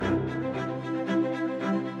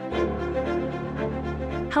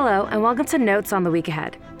Hello, and welcome to Notes on the Week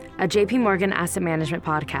Ahead, a JP Morgan Asset Management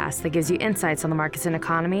podcast that gives you insights on the markets and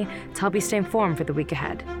economy to help you stay informed for the week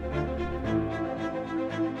ahead.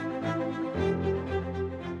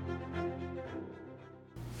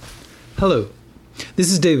 Hello, this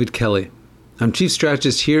is David Kelly. I'm Chief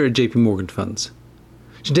Strategist here at JP Morgan Funds.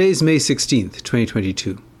 Today is May 16th,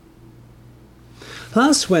 2022.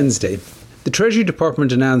 Last Wednesday, the Treasury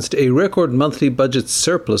Department announced a record monthly budget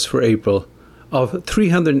surplus for April of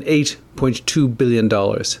 $308.2 billion.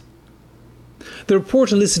 The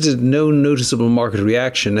report elicited no noticeable market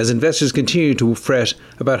reaction as investors continue to fret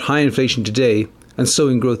about high inflation today and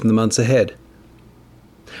slowing growth in the months ahead.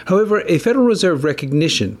 However, a Federal Reserve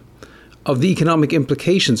recognition of the economic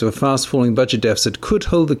implications of a fast-falling budget deficit could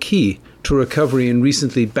hold the key to recovery in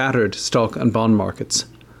recently battered stock and bond markets.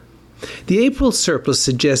 The April surplus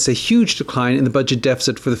suggests a huge decline in the budget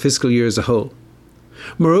deficit for the fiscal year as a whole.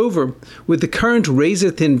 Moreover, with the current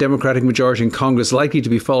razor-thin Democratic majority in Congress likely to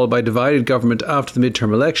be followed by divided government after the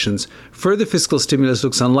midterm elections, further fiscal stimulus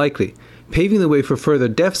looks unlikely, paving the way for further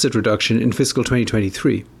deficit reduction in fiscal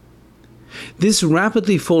 2023. This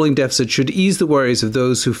rapidly falling deficit should ease the worries of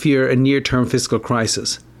those who fear a near-term fiscal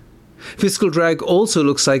crisis. Fiscal drag also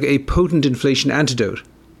looks like a potent inflation antidote.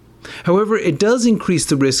 However, it does increase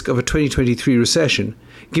the risk of a 2023 recession,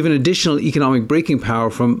 given additional economic braking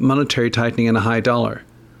power from monetary tightening and a high dollar.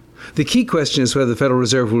 The key question is whether the Federal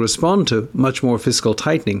Reserve will respond to much more fiscal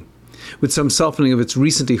tightening, with some softening of its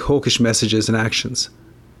recently hawkish messages and actions.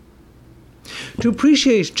 To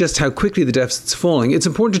appreciate just how quickly the deficit is falling, it's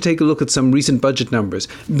important to take a look at some recent budget numbers,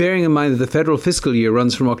 bearing in mind that the federal fiscal year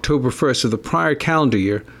runs from October 1st of the prior calendar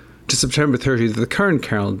year to September 30th of the current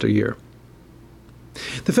calendar year.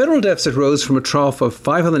 The federal deficit rose from a trough of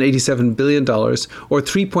 $587 billion, or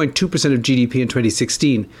 3.2% of GDP in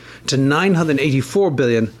 2016, to $984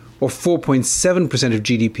 billion, or 4.7% of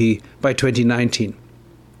GDP by 2019.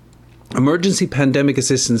 Emergency pandemic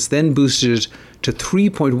assistance then boosted it to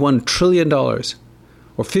 $3.1 trillion, or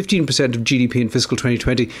 15% of GDP in fiscal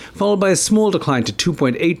 2020, followed by a small decline to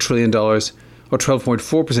 $2.8 trillion, or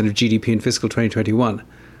 12.4% of GDP in fiscal 2021.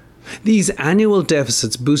 These annual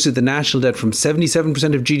deficits boosted the national debt from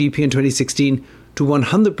 77% of GDP in 2016 to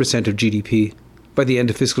 100% of GDP by the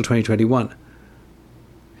end of fiscal 2021.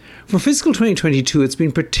 For fiscal 2022, it's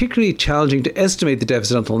been particularly challenging to estimate the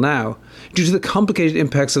deficit until now due to the complicated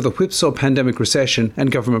impacts of the whipsaw pandemic recession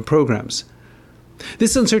and government programs.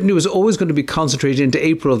 This uncertainty was always going to be concentrated into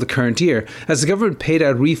April of the current year, as the government paid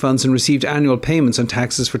out refunds and received annual payments on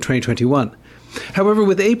taxes for 2021. However,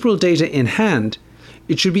 with April data in hand,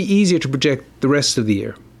 it should be easier to project the rest of the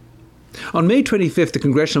year. On May 25th, the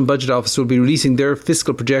Congressional Budget Office will be releasing their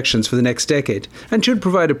fiscal projections for the next decade and should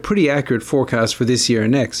provide a pretty accurate forecast for this year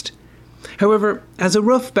and next. However, as a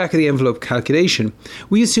rough back-of-the-envelope calculation,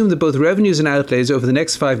 we assume that both revenues and outlays over the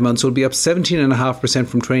next 5 months will be up 17.5%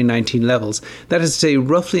 from 2019 levels, that is to say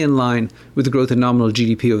roughly in line with the growth in nominal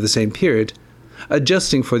GDP over the same period,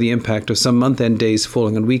 adjusting for the impact of some month-end days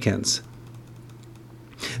falling on weekends.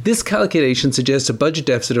 This calculation suggests a budget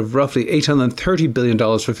deficit of roughly $830 billion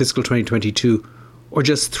for fiscal 2022, or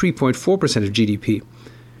just 3.4% of GDP.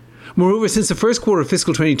 Moreover, since the first quarter of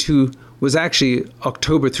fiscal 22 was actually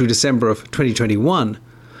October through December of 2021,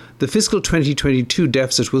 the fiscal 2022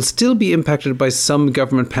 deficit will still be impacted by some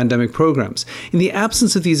government pandemic programs. In the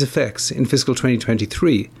absence of these effects in fiscal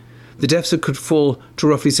 2023, the deficit could fall to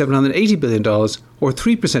roughly $780 billion, or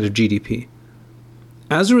 3% of GDP.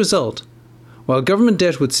 As a result, while government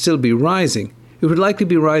debt would still be rising, it would likely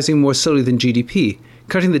be rising more slowly than GDP,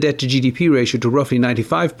 cutting the debt to GDP ratio to roughly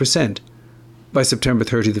 95% by September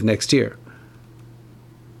 30th of next year.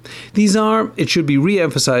 These are, it should be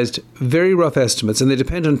re-emphasized, very rough estimates, and they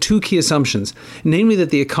depend on two key assumptions, namely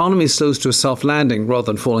that the economy slows to a soft landing rather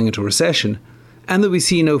than falling into recession, and that we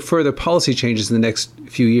see no further policy changes in the next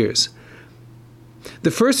few years.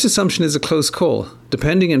 The first assumption is a close call,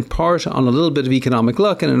 depending in part on a little bit of economic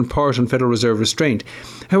luck and in part on Federal Reserve restraint.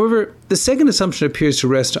 However, the second assumption appears to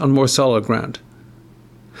rest on more solid ground.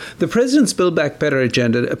 The President's Build Back Better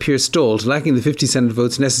agenda appears stalled, lacking the 50 Senate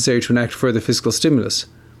votes necessary to enact further fiscal stimulus.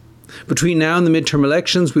 Between now and the midterm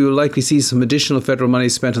elections, we will likely see some additional federal money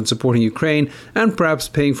spent on supporting Ukraine and perhaps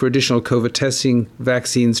paying for additional COVID testing,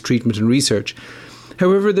 vaccines, treatment and research.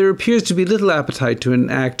 However, there appears to be little appetite to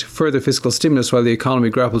enact further fiscal stimulus while the economy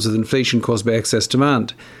grapples with inflation caused by excess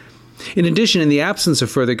demand. In addition, in the absence of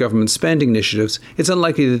further government spending initiatives, it's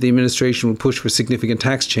unlikely that the administration will push for significant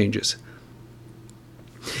tax changes.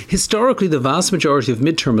 Historically, the vast majority of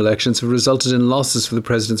midterm elections have resulted in losses for the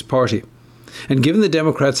president's party. And given the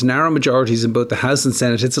Democrats' narrow majorities in both the House and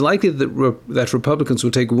Senate, it's likely that Republicans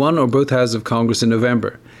will take one or both houses of Congress in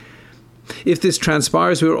November. If this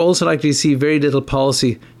transpires, we are also likely to see very little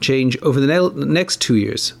policy change over the next 2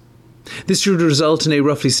 years. This should result in a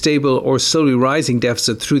roughly stable or slowly rising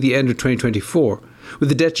deficit through the end of 2024, with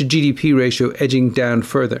the debt to GDP ratio edging down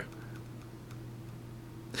further.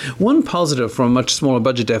 One positive from a much smaller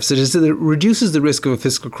budget deficit is that it reduces the risk of a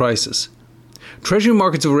fiscal crisis. Treasury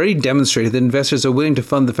markets have already demonstrated that investors are willing to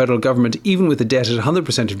fund the federal government even with the debt at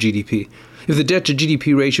 100% of GDP. If the debt to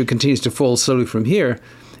GDP ratio continues to fall slowly from here,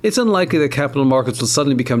 it's unlikely that capital markets will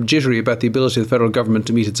suddenly become jittery about the ability of the federal government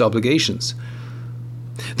to meet its obligations.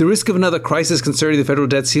 The risk of another crisis concerning the federal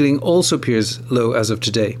debt ceiling also appears low as of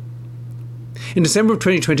today. In December of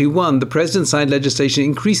 2021, the President signed legislation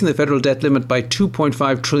increasing the federal debt limit by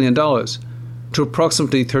 $2.5 trillion to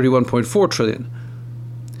approximately $31.4 trillion.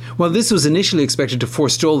 While this was initially expected to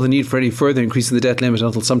forestall the need for any further increase in the debt limit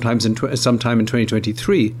until sometime in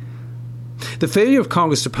 2023, the failure of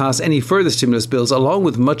Congress to pass any further stimulus bills, along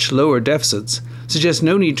with much lower deficits, suggests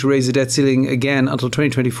no need to raise the debt ceiling again until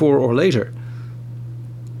 2024 or later.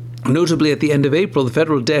 Notably, at the end of April, the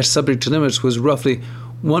federal debt subject to limits was roughly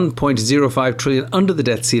 $1.05 trillion under the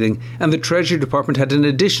debt ceiling, and the Treasury Department had an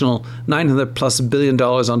additional $900+ billion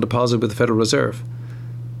on deposit with the Federal Reserve.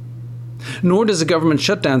 Nor does a government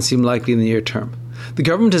shutdown seem likely in the near term. The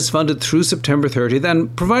government is funded through September 30th,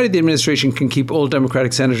 and provided the administration can keep all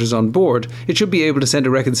Democratic senators on board, it should be able to send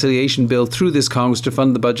a reconciliation bill through this Congress to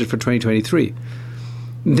fund the budget for 2023.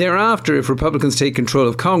 Thereafter, if Republicans take control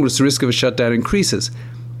of Congress, the risk of a shutdown increases.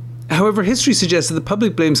 However, history suggests that the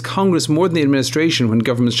public blames Congress more than the administration when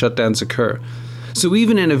government shutdowns occur. So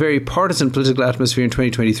even in a very partisan political atmosphere in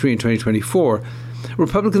 2023 and 2024,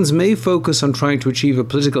 Republicans may focus on trying to achieve a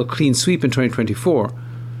political clean sweep in 2024,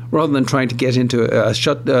 rather than trying to get into a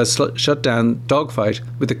shutdown dogfight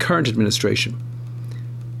with the current administration.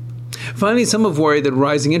 Finally, some have worried that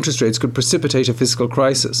rising interest rates could precipitate a fiscal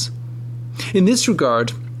crisis. In this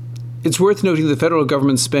regard, it's worth noting the federal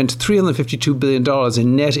government spent $352 billion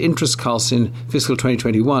in net interest costs in fiscal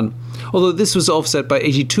 2021, although this was offset by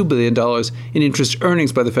 $82 billion in interest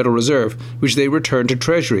earnings by the Federal Reserve, which they returned to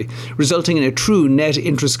Treasury, resulting in a true net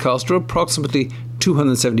interest cost of approximately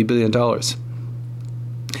 $270 billion.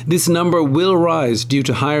 This number will rise due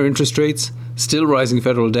to higher interest rates, still rising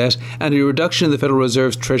federal debt, and a reduction in the Federal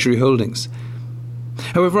Reserve's Treasury holdings.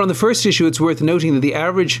 However, on the first issue, it's worth noting that the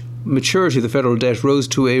average maturity of the federal debt rose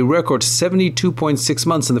to a record 72.6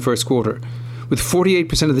 months in the first quarter, with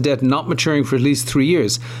 48% of the debt not maturing for at least 3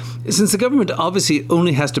 years. Since the government obviously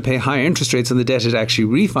only has to pay higher interest rates on the debt it actually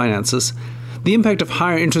refinances, the impact of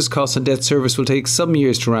higher interest costs on debt service will take some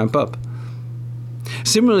years to ramp up.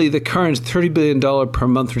 Similarly, the current $30 billion per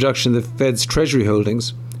month reduction in the Fed's Treasury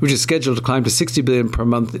holdings, which is scheduled to climb to $60 billion per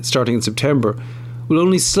month starting in September, will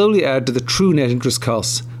only slowly add to the true net interest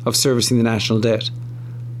costs of servicing the national debt.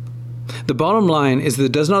 The bottom line is that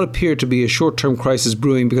it does not appear to be a short-term crisis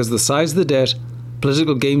brewing because of the size of the debt,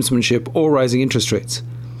 political gamesmanship, or rising interest rates.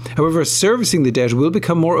 However, servicing the debt will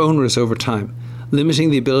become more onerous over time, limiting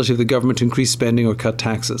the ability of the government to increase spending or cut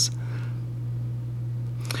taxes.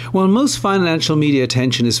 While most financial media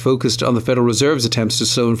attention is focused on the Federal Reserve's attempts to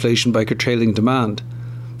slow inflation by curtailing demand,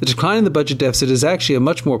 the decline in the budget deficit is actually a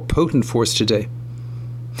much more potent force today.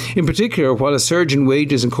 In particular, while a surge in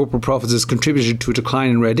wages and corporate profits has contributed to a decline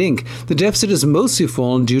in red ink, the deficit has mostly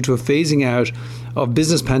fallen due to a phasing out of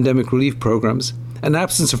business pandemic relief programs, an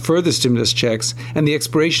absence of further stimulus checks, and the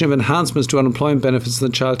expiration of enhancements to unemployment benefits and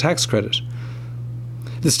the child tax credit.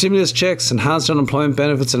 The stimulus checks, enhanced unemployment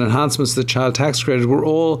benefits, and enhancements to the child tax credit were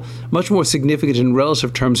all much more significant in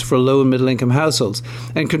relative terms for low and middle income households,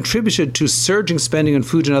 and contributed to surging spending on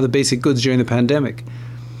food and other basic goods during the pandemic.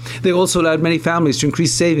 They also allowed many families to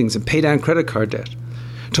increase savings and pay down credit card debt.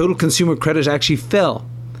 Total consumer credit actually fell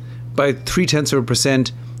by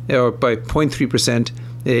 0.3%, or by 0.3%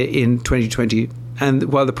 in 2020, and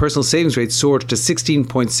while the personal savings rate soared to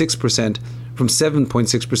 16.6% from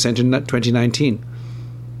 7.6% in 2019.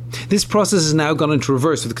 This process has now gone into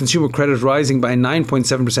reverse, with consumer credit rising by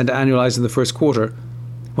 9.7% annualized in the first quarter,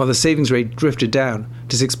 while the savings rate drifted down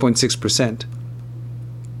to 6.6%.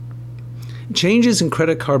 Changes in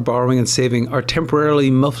credit card borrowing and saving are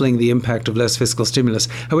temporarily muffling the impact of less fiscal stimulus.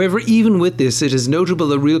 However, even with this, it is notable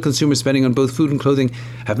that real consumer spending on both food and clothing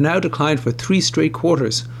have now declined for 3 straight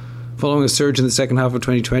quarters, following a surge in the second half of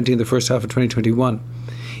 2020 and the first half of 2021.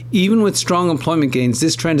 Even with strong employment gains,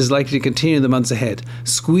 this trend is likely to continue in the months ahead,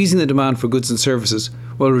 squeezing the demand for goods and services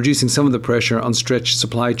while reducing some of the pressure on stretched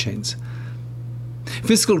supply chains.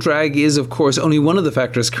 Fiscal drag is, of course, only one of the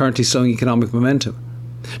factors currently slowing economic momentum.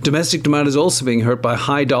 Domestic demand is also being hurt by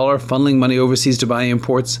high dollar funneling money overseas to buy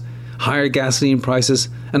imports, higher gasoline prices,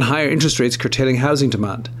 and higher interest rates curtailing housing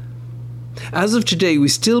demand. As of today, we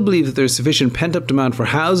still believe that there is sufficient pent-up demand for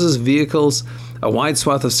houses, vehicles, a wide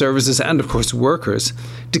swath of services, and of course workers,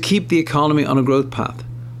 to keep the economy on a growth path.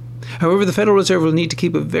 However, the Federal Reserve will need to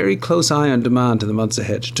keep a very close eye on demand in the months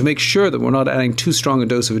ahead to make sure that we're not adding too strong a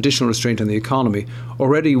dose of additional restraint on the economy,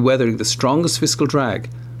 already weathering the strongest fiscal drag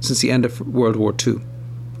since the end of World War II.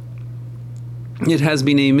 It has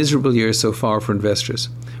been a miserable year so far for investors,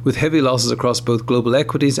 with heavy losses across both global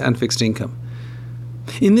equities and fixed income.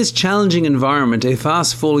 In this challenging environment, a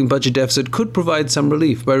fast-falling budget deficit could provide some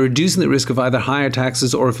relief by reducing the risk of either higher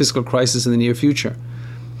taxes or a fiscal crisis in the near future.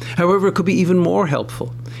 However, it could be even more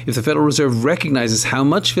helpful if the Federal Reserve recognises how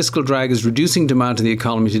much fiscal drag is reducing demand in the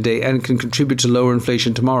economy today and can contribute to lower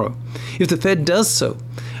inflation tomorrow. If the Fed does so,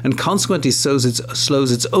 and consequently slows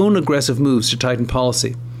its own aggressive moves to tighten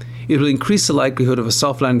policy, it will increase the likelihood of a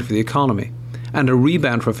soft landing for the economy and a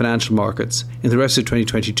rebound for financial markets in the rest of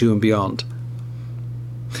 2022 and beyond.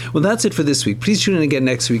 Well, that's it for this week. Please tune in again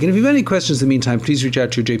next week. And if you have any questions in the meantime, please reach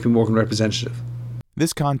out to your JP Morgan representative.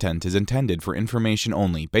 This content is intended for information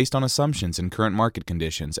only based on assumptions and current market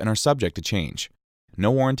conditions and are subject to change.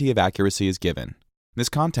 No warranty of accuracy is given. This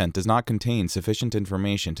content does not contain sufficient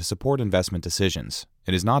information to support investment decisions.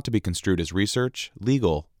 It is not to be construed as research,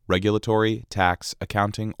 legal, regulatory, tax,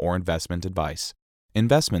 accounting, or investment advice.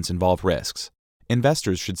 Investments involve risks.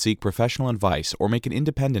 Investors should seek professional advice or make an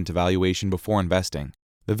independent evaluation before investing.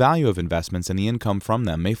 The value of investments and the income from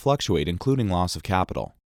them may fluctuate, including loss of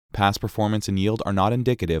capital. Past performance and yield are not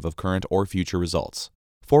indicative of current or future results.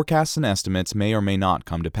 Forecasts and estimates may or may not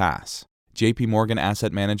come to pass. JP Morgan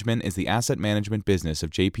Asset Management is the asset management business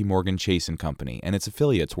of JP Morgan Chase & Company and its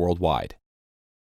affiliates worldwide.